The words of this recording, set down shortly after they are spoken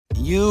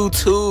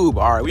YouTube.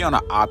 All right, we on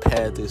an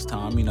iPad this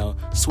time, you know,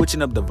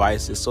 switching up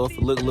devices. So if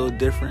it look a little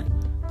different,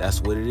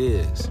 that's what it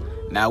is.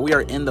 Now we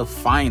are in the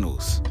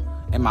finals,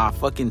 and my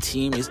fucking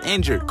team is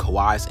injured.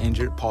 Kawhi's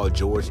injured. Paul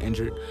George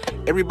injured.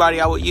 Everybody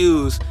I would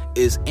use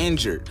is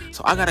injured.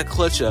 So I got to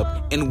clutch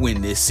up and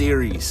win this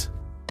series.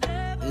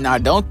 Now,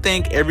 don't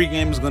think every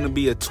game is going to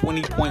be a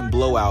 20-point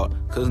blowout,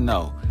 because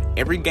no.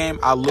 Every game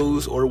I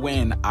lose or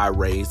win, I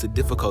raise the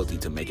difficulty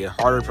to make it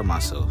harder for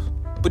myself.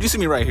 But you see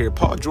me right here,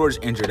 Paul George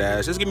injured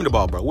ass. Just give me the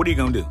ball, bro. What are you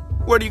going to do?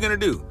 What are you going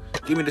to do?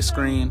 Give me the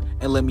screen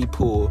and let me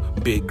pull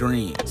big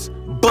greens.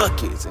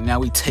 Buckets. And now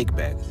we take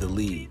back the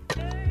lead.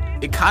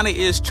 It kind of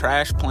is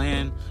trash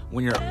playing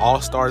when your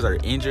all-stars are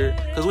injured,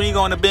 because when you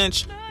go on the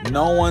bench,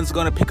 no one's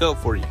going to pick up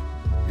for you.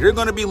 You're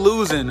going to be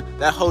losing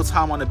that whole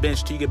time on the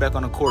bench till you get back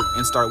on the court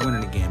and start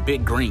winning again.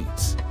 Big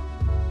greens.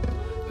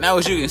 Now,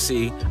 as you can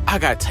see, I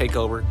got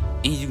takeover,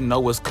 and you know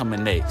what's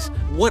coming next.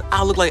 What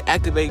I look like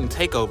activating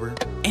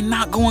takeover and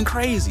not going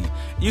crazy.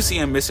 You see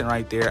him missing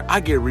right there.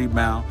 I get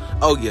rebound.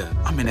 Oh yeah,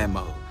 I'm in that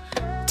mode.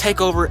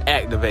 Takeover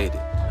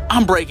activated.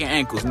 I'm breaking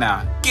ankles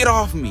now. Get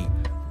off me.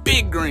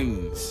 Big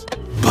greens.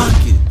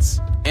 Buckets.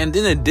 And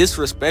then a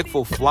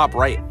disrespectful flop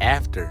right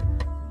after.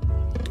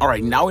 All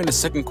right, now we're in the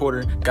second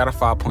quarter. Got a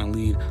 5-point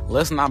lead.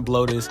 Let's not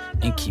blow this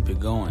and keep it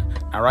going.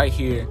 Now right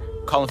here,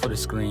 calling for the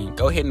screen.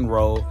 Go ahead and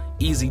roll.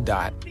 Easy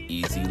dot,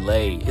 easy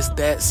lay. It's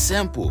that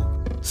simple.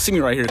 See me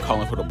right here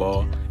calling for the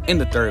ball in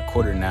the third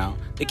quarter now.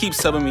 They keep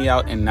subbing me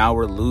out, and now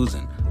we're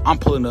losing. I'm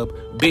pulling up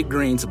big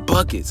greens,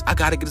 buckets. I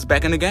got to get us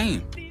back in the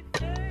game.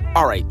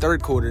 All right,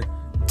 third quarter,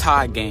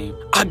 tie game.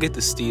 I get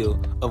the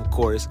steal, of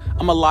course.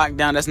 I'm a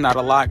lockdown. That's not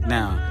a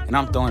lockdown. And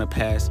I'm throwing a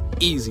pass.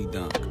 Easy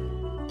dunk.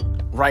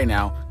 Right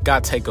now,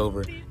 got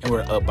takeover, and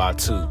we're up by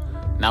 2.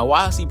 Now,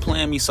 why is he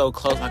playing me so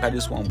close like I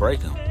just won't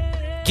break him?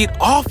 Get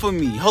off of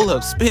me. Hold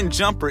up. Spin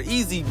jumper.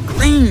 Easy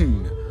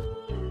green.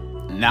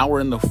 Now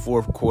we're in the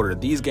fourth quarter.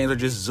 These games are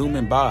just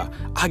zooming by.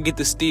 I get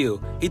the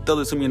steal. He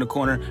throws it to me in the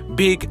corner.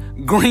 Big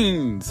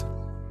greens.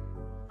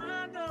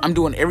 I'm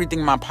doing everything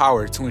in my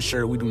power to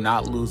ensure we do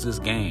not lose this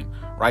game.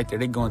 Right there,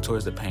 they're going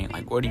towards the paint.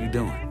 Like, what are you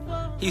doing?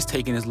 He's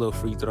taking his little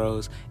free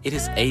throws. It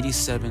is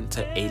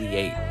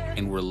 87-88,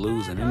 and we're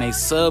losing. And they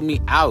sub me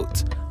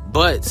out.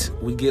 But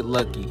we get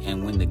lucky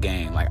and win the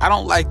game. Like, I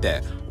don't like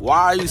that.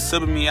 Why are you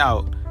subbing me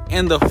out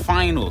in the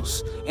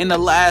finals, in the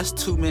last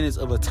 2 minutes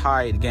of a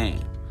tied game?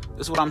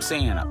 That's what I'm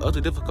saying. I up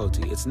the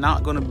difficulty. It's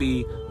not going to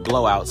be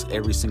blowouts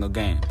every single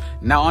game.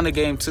 Now on to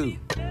game 2.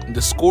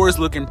 The score is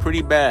looking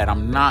pretty bad.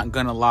 I'm not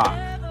going to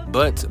lie.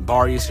 But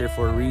Barry is here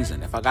for a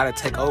reason. If I got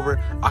to take over,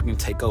 I can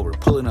take over.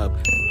 Pulling up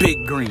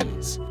big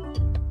greens.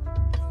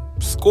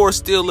 Score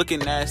still looking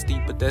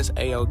nasty, but that's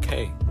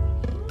A-okay.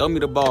 Throw me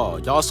the ball.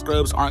 Y'all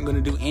scrubs aren't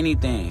going to do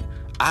anything.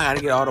 I got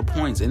to get all the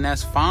points, and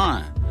that's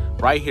fine.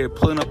 Right here,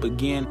 pulling up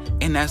again,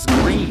 and that's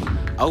green.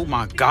 Oh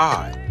my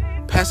God.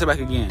 Pass it back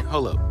again.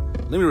 Hold up.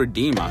 Let me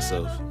redeem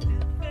myself.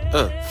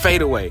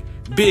 Fade away.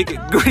 Big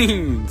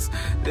greens.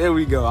 There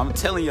we go. I'm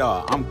telling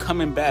y'all, I'm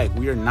coming back.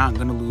 We are not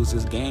going to lose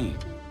this game.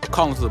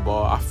 Calling for the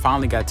ball. I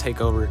finally got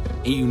takeover,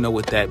 and you know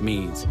what that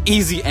means.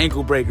 Easy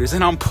ankle breakers,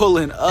 and I'm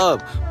pulling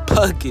up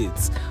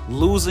buckets.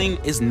 Losing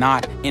is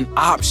not an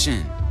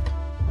option.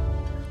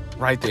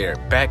 Right there.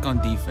 Back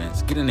on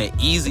defense. Getting an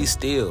easy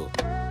steal.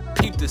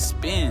 Peep the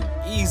spin.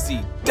 Easy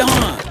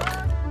dunk.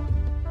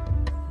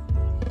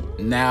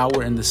 Now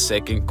we're in the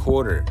second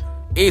quarter.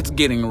 It's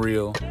getting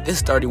real.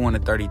 It's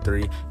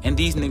 31-33, and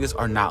these niggas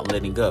are not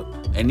letting up.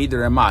 And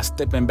neither am I.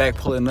 Stepping back,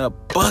 pulling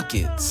up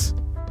buckets.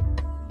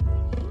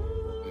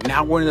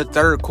 Now we're in the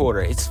third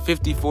quarter. It's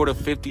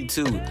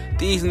 54-52.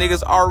 These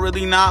niggas are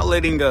really not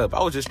letting up.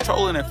 I was just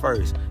trolling at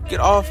first.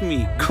 Get off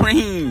me.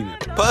 Green.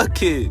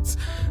 Buckets.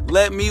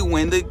 Let me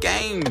win the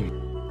game.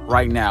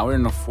 Right now, we're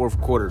in the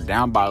fourth quarter,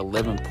 down by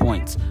 11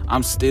 points.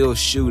 I'm still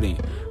shooting,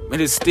 but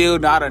it's still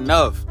not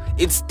enough.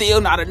 It's still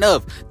not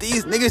enough.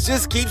 These niggas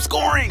just keep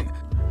scoring.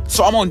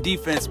 So I'm on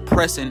defense,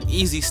 pressing,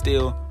 easy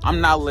steal. I'm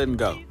not letting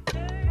go.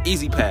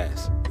 Easy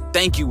pass.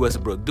 Thank you,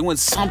 Westbrook. Doing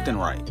something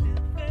right.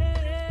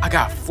 I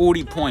got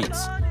 40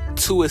 points,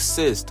 2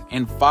 assists,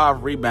 and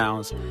 5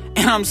 rebounds,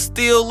 and I'm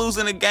still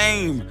losing the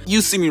game.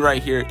 You see me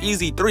right here.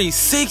 Easy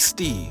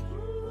 360.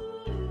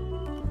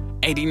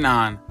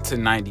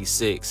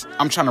 89-96.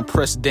 I'm trying to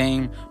press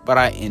Dame, but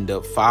I end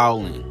up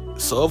fouling.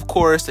 So, of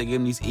course, they give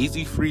me these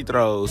easy free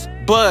throws,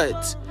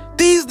 but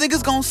these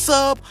niggas gonna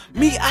sub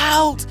me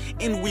out,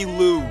 and we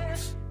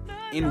lose.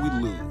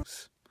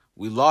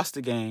 We lost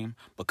the game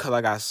because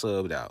I got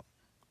subbed out.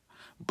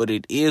 But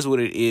it is what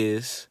it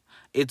is.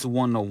 It's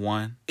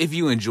 1-1. If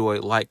you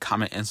enjoyed, like,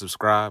 comment, and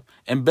subscribe.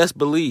 And best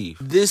believe,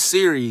 this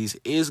series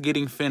is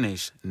getting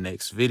finished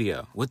next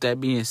video. With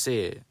that being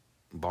said,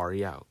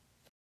 Barry out.